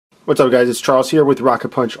What's up, guys? It's Charles here with Rocket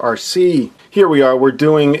Punch RC. Here we are. We're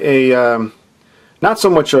doing a not so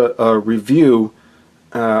much a review.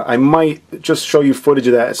 I might just show you footage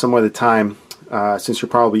of that at some other time, since you're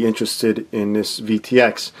probably interested in this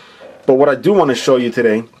VTX. But what I do want to show you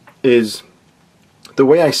today is the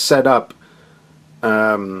way I set up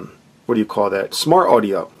what do you call that? Smart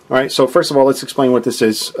audio. All right. So first of all, let's explain what this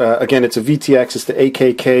is. Again, it's a VTX. It's the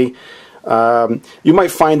AKK. You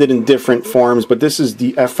might find it in different forms, but this is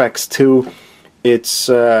the FX2. It's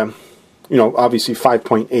you know, obviously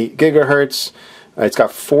 5.8 gigahertz. It's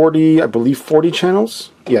got 40, I believe 40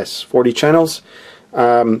 channels. Yes, 40 channels.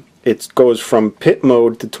 It goes from pit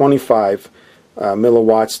mode to 25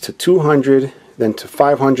 milliwatts to 200, then to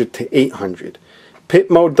 500 to 800.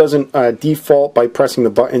 Pit mode doesn't default by pressing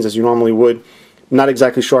the buttons as you normally would. Not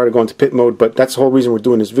exactly sure how to go into pit mode, but that's the whole reason we're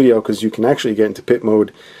doing this video, because you can actually get into pit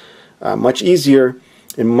mode much easier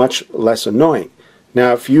and much less annoying.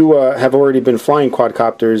 Now, if you have already been flying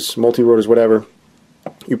quadcopters, multi-rotors, whatever,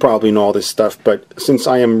 you probably know all this stuff. But since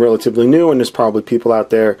I am relatively new, and there's probably people out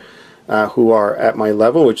there who are at my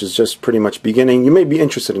level, which is just pretty much beginning, you may be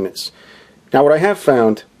interested in this. Now, what I have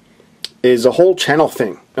found is a whole channel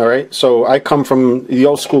thing. All right, so I come from the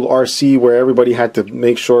old school RC where everybody had to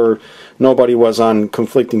make sure nobody was on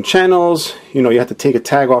conflicting channels. You know, you had to take a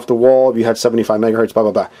tag off the wall if you had 75 megahertz, blah,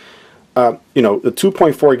 blah, blah. You know, the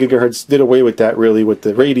 2.4 gigahertz did away with that, really, with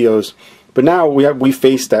the radios. But now we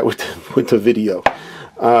face that with the video.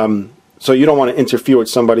 So you don't want to interfere with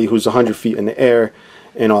somebody who's 100 feet in the air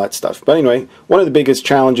and all that stuff. But anyway, one of the biggest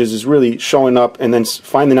challenges is really showing up and then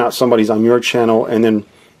finding out somebody's on your channel, and then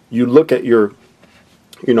you look at your,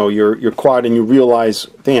 you know, your quad and you realize,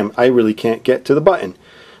 damn, I really can't get to the button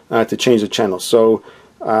to change the channel. So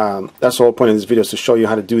that's the whole point of this video, is to show you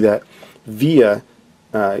how to do that via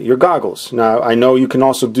your goggles. Now, I know you can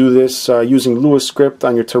also do this using Lua script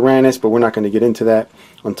on your Tyrannus, but we're not going to get into that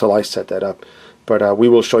until I set that up. But we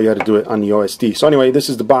will show you how to do it on the OSD. So anyway, this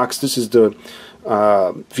is the box. This is the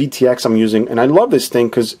VTX I'm using, and I love this thing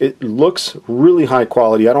because it looks really high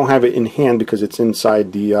quality. I don't have it in hand because it's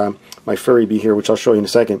inside the my Furibee here, which I'll show you in a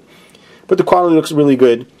second. But the quality looks really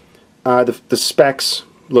good. The specs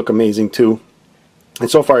look amazing too. And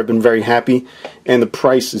so far I've been very happy, and the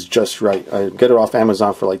price is just right. I get it off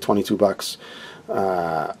Amazon for like 22 bucks.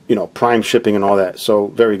 You know, prime shipping and all that, so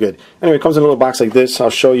very good. Anyway, it comes in a little box like this. I'll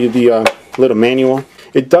show you the little manual.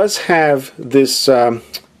 It does have this,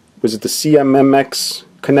 was it the CMMX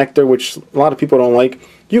connector, which a lot of people don't like.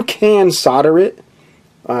 You can solder it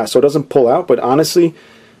so it doesn't pull out, but honestly,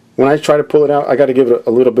 when I try to pull it out, I got to give it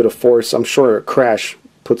a little bit of force. I'm sure a crash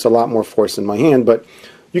puts a lot more force in my hand, but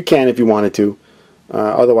you can if you wanted to.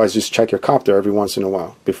 Otherwise, just check your copter every once in a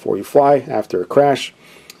while before you fly, after a crash.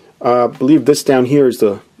 I believe this down here is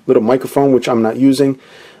the little microphone, which I'm not using.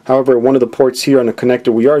 However, one of the ports here on the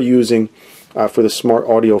connector we are using for the smart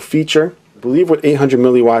audio feature. I believe with 800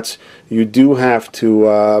 milliwatts, you do have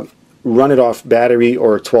to run it off battery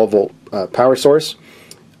or a 12-volt power source.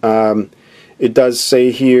 It does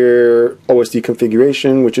say here OSD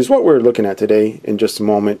configuration, which is what we're looking at today in just a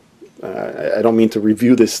moment. I don't mean to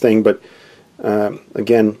review this thing, but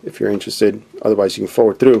again, if you're interested, otherwise you can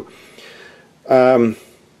forward through.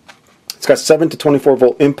 It's got 7 to 24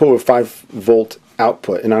 volt input with 5 volt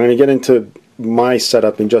output, and I'm going to get into my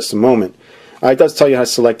setup in just a moment. It does tell you how to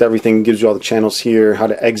select everything, gives you all the channels here, how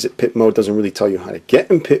to exit pit mode. Doesn't really tell you how to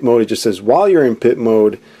get in pit mode. It just says while you're in pit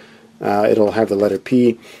mode, it'll have the letter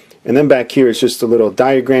P. And then back here it's just a little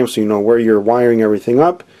diagram so you know where you're wiring everything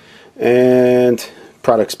up, and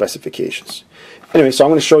product specifications. Anyway, so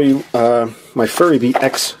I'm going to show you my Furibee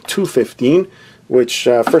X215, which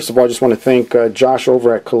first of all I just want to thank Josh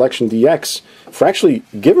over at Collection DX for actually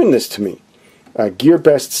giving this to me.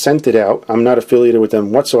 GearBest sent it out. I'm not affiliated with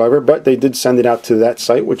them whatsoever, but they did send it out to that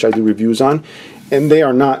site, which I do reviews on, and they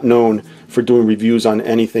are not known for doing reviews on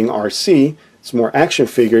anything RC. It's more action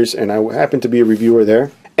figures, and I happen to be a reviewer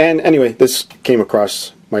there. And anyway, this came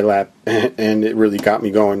across my lap, and it really got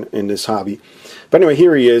me going in this hobby. But anyway,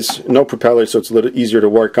 here he is. No propeller, so it's a little easier to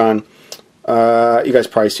work on. You guys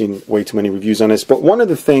probably seen way too many reviews on this, but one of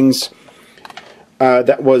the things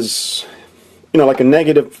that was, you know, like a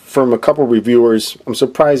negative from a couple reviewers, I'm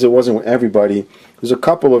surprised it wasn't with everybody. There's a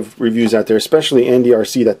couple of reviews out there, especially Andy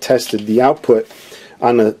RC, that tested the output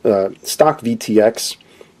on a stock VTX,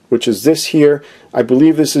 which is this here. I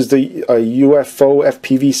believe this is the UFO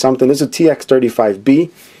FPV something. This is a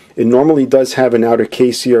TX35B. It normally does have an outer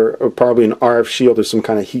case here, or probably an RF shield or some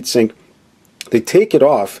kind of heat sink. They take it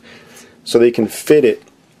off so they can fit it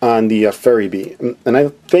on the Furibee. And I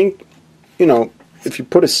think, you know, if you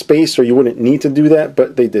put a spacer, you wouldn't need to do that,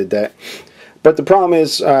 but they did that. But the problem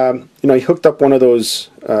is, you know, he hooked up one of those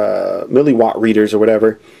milliwatt readers or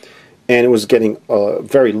whatever, and it was getting a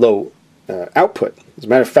very low output. As a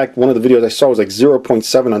matter of fact, one of the videos I saw was like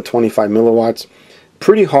 0.7 on 25 milliwatts.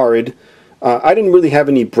 Pretty horrid. I didn't really have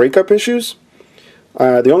any breakup issues.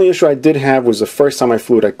 The only issue I did have was the first time I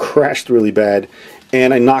flew it, I crashed really bad,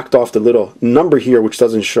 and I knocked off the little number here which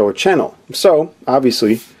doesn't show a channel. So,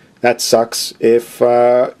 obviously, that sucks if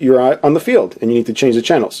you're out on the field and you need to change the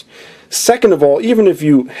channels. Second of all, even if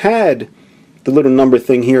you had the little number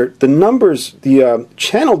thing here, the numbers, the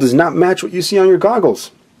channel does not match what you see on your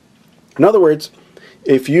goggles. In other words,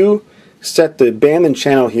 if you set the band and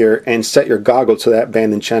channel here and set your goggle to that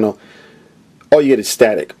band and channel, all you get is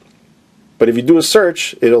static. But if you do a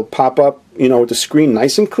search, it'll pop up, you know, with the screen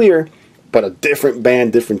nice and clear, but a different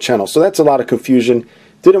band, different channel. So that's a lot of confusion.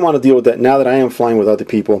 Didn't want to deal with that now that I am flying with other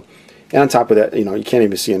people. And on top of that, you know, you can't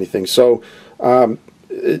even see anything. So,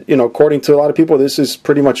 you know, according to a lot of people, this is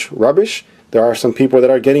pretty much rubbish. There are some people that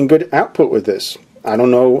are getting good output with this. I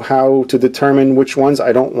don't know how to determine which ones.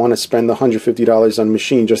 I don't want to spend the $150 on a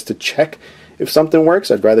machine just to check if something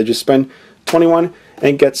works. I'd rather just spend $21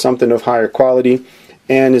 and get something of higher quality.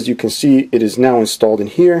 And as you can see, it is now installed in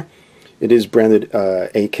here. It is branded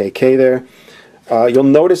AKK there. You'll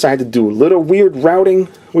notice I had to do a little weird routing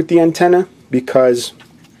with the antenna because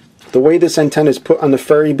the way this antenna is put on the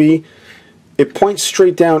Furibee, it points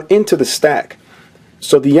straight down into the stack.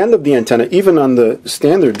 So the end of the antenna, even on the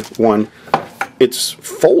standard one, it's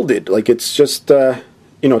folded. Like it's just, you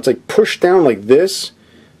know, it's like pushed down like this,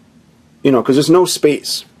 you know, because there's no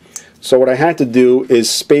space. So what I had to do is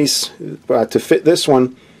space to fit this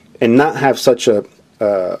one and not have such a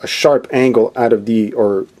sharp angle out of the,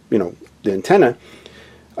 or, you know, the antenna.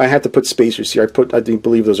 I had to put spacers here. I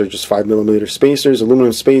believe those are just 5mm spacers,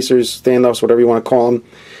 aluminum spacers, standoffs, whatever you want to call them.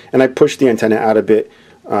 And I pushed the antenna out a bit,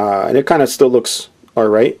 and it kind of still looks all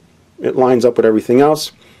right. It lines up with everything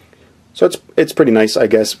else. So it's pretty nice, I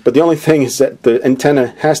guess. But the only thing is that the antenna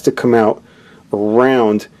has to come out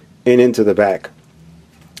around and into the back.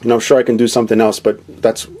 And I'm sure I can do something else, but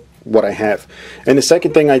that's what I have. And the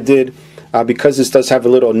second thing I did, because this does have a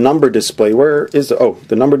little number display, where is the, oh,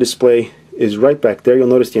 the number display is right back there. You'll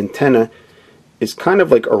notice the antenna is kind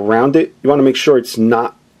of like around it. You want to make sure it's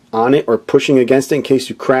not on it or pushing against it in case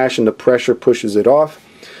you crash and the pressure pushes it off.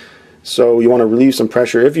 So you want to relieve some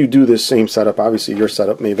pressure. If you do this same setup, obviously your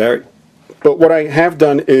setup may vary. But what I have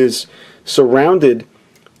done is surrounded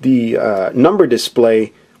the number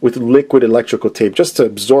display with liquid electrical tape just to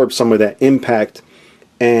absorb some of that impact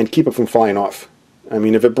and keep it from flying off. I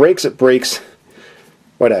mean, if it breaks,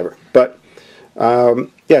 whatever. But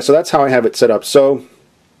yeah, so that's how I have it set up. So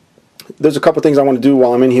there's a couple things I want to do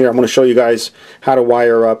while I'm in here. I'm going to show you guys how to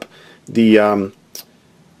wire up the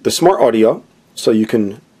smart audio so you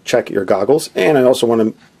can check your goggles. And I also want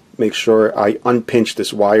to make sure I unpinch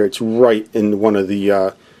this wire. It's right in one of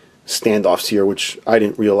the standoffs here, which I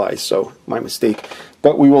didn't realize, so my mistake.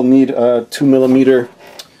 But we will need a 2mm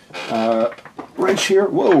wrench here.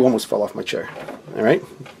 Whoa, almost fell off my chair. Alright,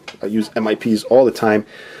 I use MIPs all the time.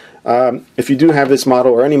 If you do have this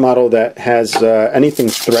model or any model that has anything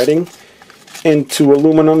threading into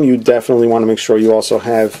aluminum, you definitely want to make sure you also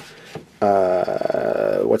have,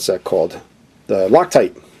 what's that called? The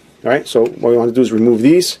Loctite. Alright, so what we want to do is remove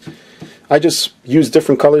these. I just use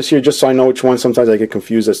different colors here just so I know which one. Sometimes I get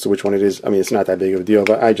confused as to which one it is. I mean, it's not that big of a deal,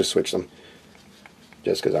 but I just switch them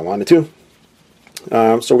just because I wanted to.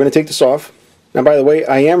 So we're going to take this off. Now, by the way,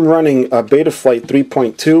 I am running a Betaflight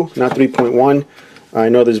 3.2, not 3.1. I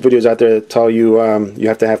know there's videos out there that tell you you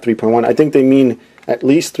have to have 3.1. I think they mean at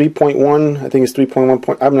least 3.1. I think it's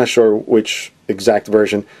 3.1. I'm not sure which exact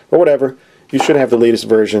version, but whatever. You should have the latest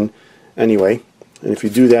version anyway. And if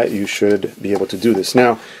you do that, you should be able to do this.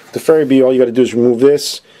 Now, the Furibee, all you got to do is remove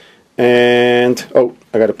this. And, oh,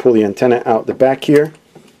 I got to pull the antenna out the back here.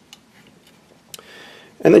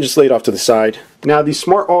 And then just lay it off to the side. Now, the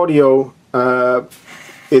smart audio,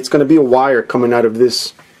 it's going to be a wire coming out of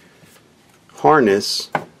this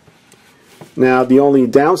harness. Now, the only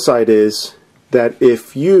downside is that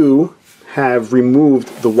if you have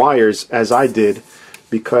removed the wires, as I did,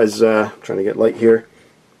 because, I'm trying to get light here,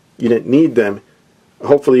 you didn't need them.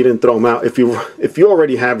 Hopefully you didn't throw them out if you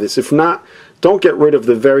already have this. If not, don't get rid of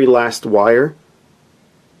the very last wire,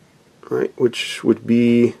 right, which would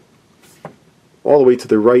be all the way to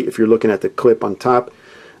the right if you're looking at the clip on top.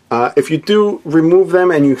 If you do remove them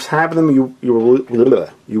and you have them,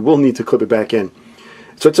 you will need to clip it back in.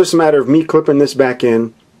 So it's just a matter of me clipping this back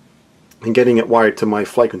in and getting it wired to my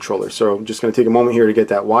flight controller. So I'm just going to take a moment here to get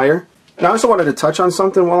that wire. And I also wanted to touch on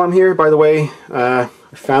something while I'm here. By the way, I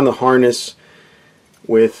found the harness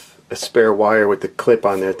with a spare wire with the clip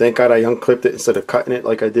on there. Thank God I unclipped it instead of cutting it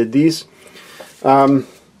like I did these. You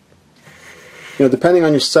know, depending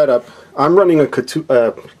on your setup, I'm running a can't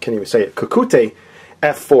even say it, Kakute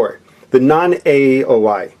F4, the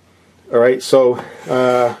non-AOI. Alright, so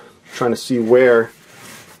trying to see where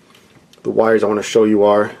the wires I want to show you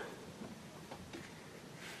are.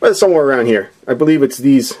 Well, somewhere around here. I believe it's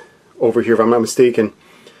these over here if I'm not mistaken.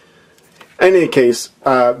 In any case,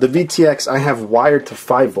 the VTX I have wired to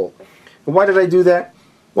 5 volt. And why did I do that?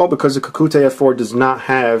 Well, because the Kakute F4 does not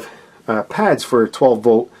have pads for 12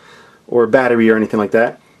 volt or battery or anything like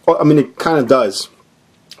that. Well, I mean, it kind of does,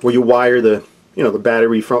 where you wire the the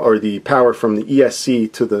battery from, or the power from the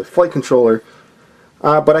ESC to the flight controller.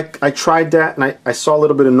 But I tried that and I saw a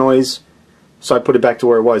little bit of noise, so I put it back to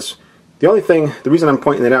where it was. The reason I'm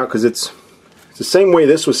pointing it out, because it's the same way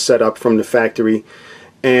this was set up from the factory,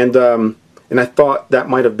 and I thought that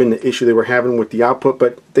might have been the issue they were having with the output,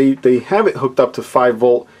 but they have it hooked up to 5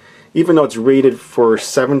 volt, even though it's rated for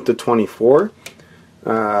 7 to 24.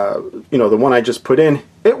 The one I just put in,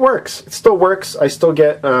 it works. It still works. I still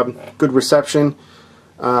get good reception,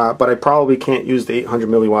 but I probably can't use the 800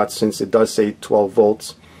 milliwatts since it does say 12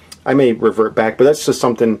 volts. I may revert back, but that's just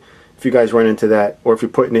something if you guys run into that, or if you're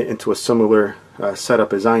putting it into a similar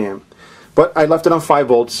setup as I am. But I left it on 5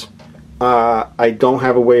 volts. I don't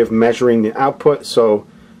have a way of measuring the output, so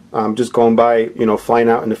I'm just going by, flying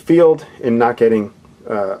out in the field and not getting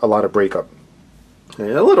a lot of breakup. A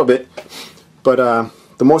little bit, but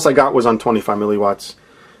the most I got was on 25 milliwatts,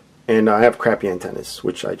 and I have crappy antennas,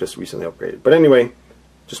 which I just recently upgraded. But anyway,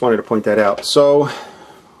 just wanted to point that out. So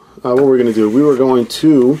what we're going to do, we were going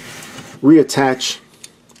to reattach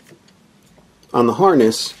on the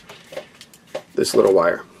harness this little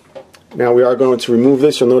wire. Now we are going to remove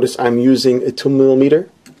this. You'll notice I'm using a 2mm,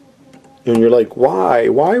 and you're like, why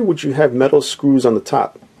would you have metal screws on the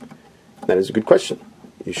top? That is a good question.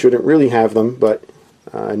 You shouldn't really have them, but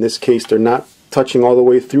in this case they're not touching all the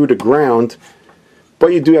way through the ground, but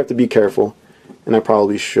you do have to be careful, and I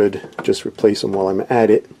probably should just replace them while I'm at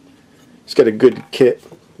it. Just get a good kit.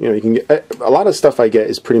 You can get a lot of stuff I get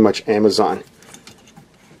is pretty much Amazon,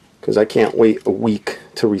 because I can't wait a week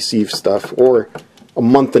to receive stuff, or a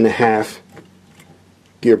month and a half,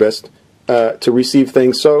 GearBest, to receive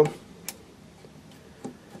things. So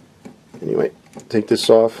anyway, take this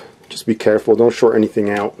off. Just be careful. Don't short anything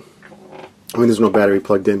out. I mean, there's no battery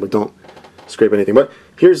plugged in, but don't scrape anything. But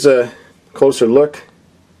here's a closer look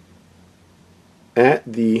at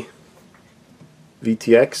the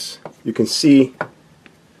VTX. You can see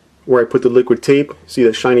where I put the liquid tape. See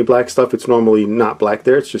the shiny black stuff? It's normally not black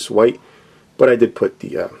there, it's just white, but I did put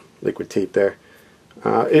the liquid tape there.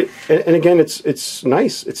 And again, it's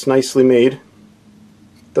nice. It's nicely made.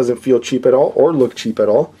 Doesn't feel cheap at all or look cheap at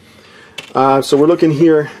all. So we're looking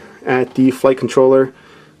here at the flight controller.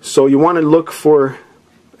 So you want to look for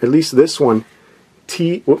at least this one,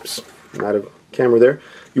 whoops, not a camera there.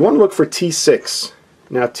 You want to look for T6.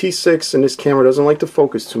 Now T6, and this camera doesn't like to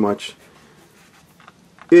focus too much,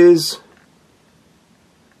 is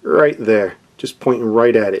right there, just pointing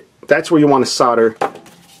right at it. That's where you want to solder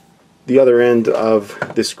the other end of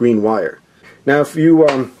this green wire. Now if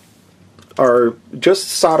you are just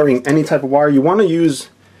soldering any type of wire, you want to use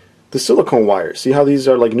the silicone wires. See how these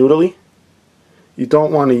are like noodly? You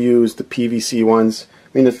don't want to use the PVC ones.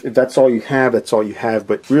 I mean, if that's all you have, that's all you have,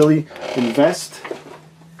 but really invest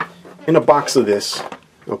in a box of this.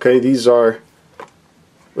 Okay, these are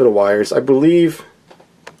little wires. I believe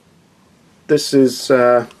this is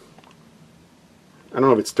I don't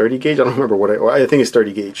know if it's 30 gauge. I don't remember what I think it's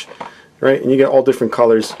 30 gauge, right? And you get all different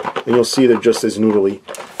colors, and you'll see they're just as noodly.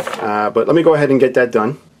 But let me go ahead and get that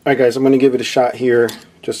done. Alright guys, I'm going to give it a shot here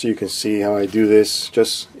just so you can see how I do this,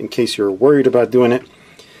 just in case you're worried about doing it.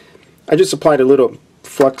 I just applied a little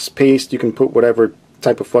flux paste. You can put whatever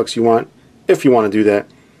type of flux you want, if you want to do that,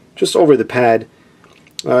 just over the pad.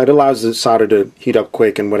 It allows the solder to heat up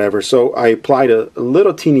quick and whatever. So I applied a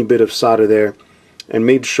little teeny bit of solder there and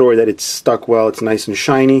made sure that it's stuck well, it's nice and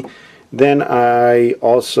shiny. Then I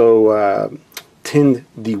also tinned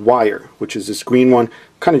the wire, which is this green one.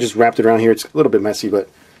 Kind of just wrapped it around here. It's a little bit messy, but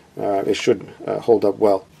it should hold up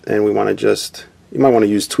well. And we want to just, you might want to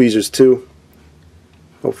use tweezers too.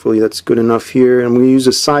 Hopefully that's good enough here. I'm going to use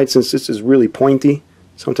a side since this is really pointy.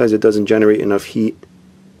 Sometimes it doesn't generate enough heat.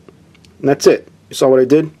 And that's it. You saw what I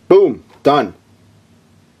did? Boom! Done.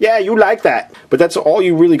 Yeah, you like that. But that's all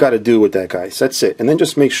you really got to do with that, guys. That's it. And then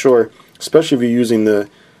just make sure, especially if you're using the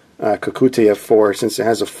Kakute F4, since it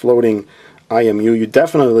has a floating IMU, you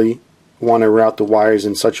definitely want to route the wires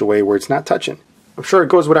in such a way where it's not touching. I'm sure it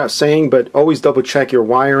goes without saying, but always double check your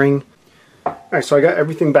wiring. Alright, so I got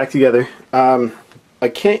everything back together. I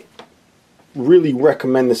can't really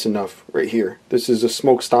recommend this enough right here. This is a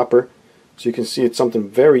smoke stopper. So you can see it's something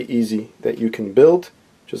very easy that you can build.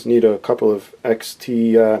 Just need a couple of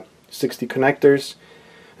XT60 connectors,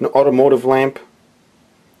 an automotive lamp.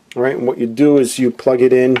 Alright, and what you do is you plug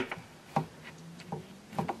it in,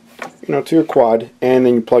 to your quad, and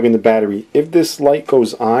then you plug in the battery. If this light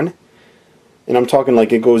goes on, and I'm talking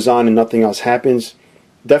like it goes on and nothing else happens,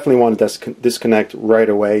 definitely want to disconnect right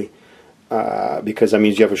away, because that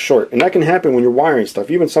means you have a short. And that can happen when you're wiring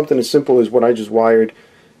stuff. Even something as simple as what I just wired.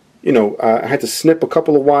 I had to snip a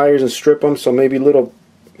couple of wires and strip them, so maybe little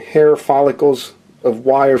hair follicles of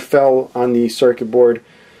wire fell on the circuit board.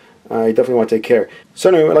 You definitely want to take care. So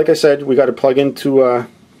anyway, like I said, we got to plug into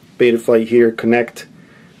Betaflight here, connect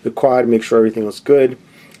the quad, make sure everything looks good.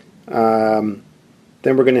 Then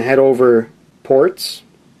we're going to head over ports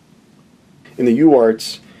in the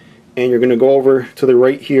UARTs, and you're going to go over to the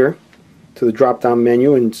right here to the drop down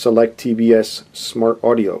menu and select TBS Smart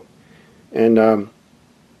Audio, and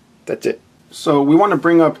that's it. So we want to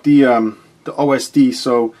bring up the OSD.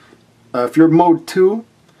 So if you're mode 2,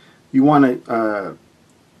 you want to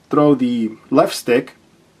throw the left stick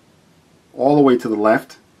all the way to the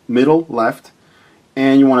left, middle left,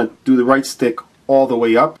 and you want to do the right stick all the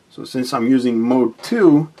way up. So since I'm using mode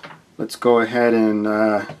 2, let's go ahead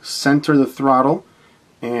and center the throttle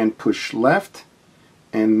and push left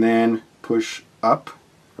and then push up.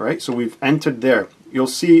 Right, so we've entered there. You'll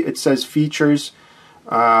see it says features.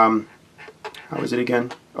 How is it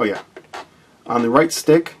again? Oh yeah, on the right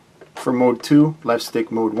stick for mode 2, left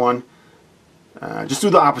stick mode 1. Just do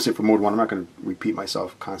the opposite for mode 1. I'm not going to repeat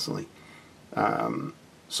myself constantly.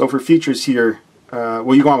 So for features here,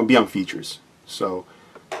 well, you want to be on features. So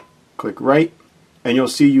click right, and you'll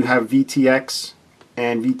see you have VTX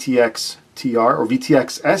and VTX TR, or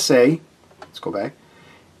VTX SA. Let's go back,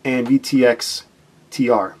 and VTX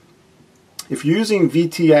TR. If you're using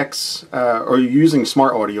VTX or you're using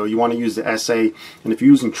Smart Audio, you want to use the SA, and if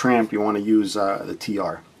you're using Tramp, you want to use the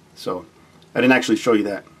TR. So I didn't actually show you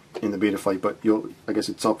that in the Betaflight, but I guess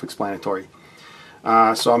it's self-explanatory.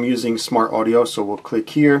 So I'm using Smart Audio, so we'll click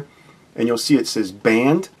here, and you'll see it says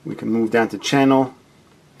band. We can move down to channel,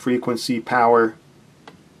 frequency, power,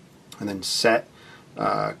 and then set,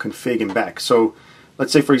 config, and back. So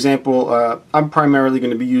let's say, for example, I'm primarily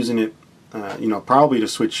going to be using it, probably to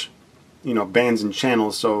switch bands and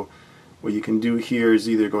channels. So what you can do here is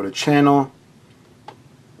either go to channel,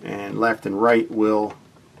 and left and right will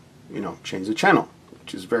change the channel,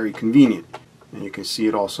 which is very convenient. And you can see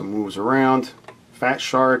it also moves around, Fat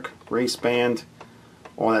Shark, race band,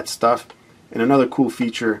 all that stuff. And another cool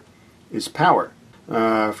feature is power.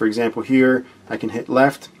 For example, here I can hit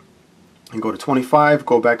left and go to 25,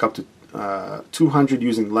 go back up to 200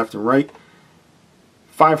 using left and right,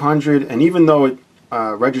 500, and even though it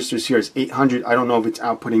registers here as 800. I don't know if it's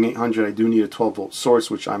outputting 800. I do need a 12 volt source,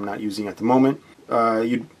 which I'm not using at the moment.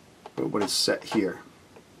 What is set here?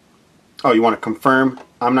 Oh, you want to confirm?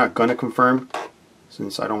 I'm not going to confirm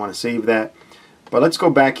since I don't want to save that. But let's go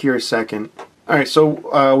back here a second. Alright,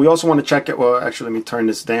 so we also want to check it. Well, actually, let me turn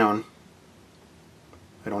this down.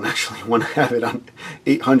 I don't actually want to have it on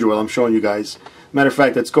 800 while I'm showing you guys. Matter of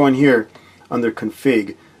fact, let's go in here under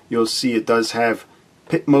config. You'll see it does have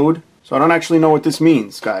pit mode. So I don't actually know what this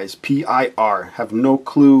means, guys. PIR. Have no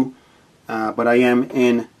clue, but I am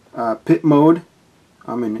in pit mode.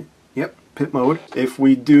 I'm in, yep, pit mode. If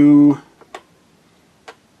we do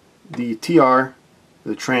the TR,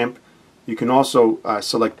 the Tramp, you can also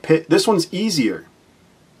select pit. This one's easier.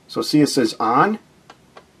 So see, it says on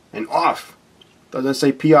and off. Doesn't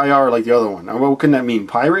say PIR like the other one. Now, what can that mean?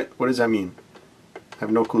 Pirate? What does that mean? I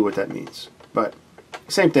have no clue what that means. But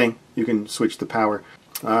same thing. You can switch the power.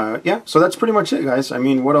 Yeah, so that's pretty much it, guys. I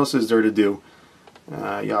mean, what else is there to do?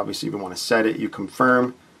 You obviously even want to set it. You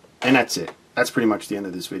confirm. And that's it. That's pretty much the end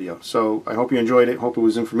of this video. So I hope you enjoyed it. Hope it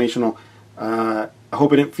was informational. I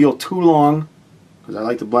hope it didn't feel too long, because I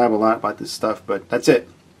like to blab a lot about this stuff. But that's it.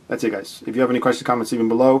 That's it, guys. If you have any questions, comments, even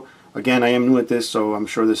below. Again, I am new at this, so I'm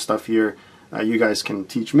sure this stuff here you guys can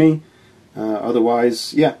teach me.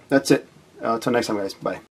 Otherwise, yeah, that's it. Until next time, guys. Bye.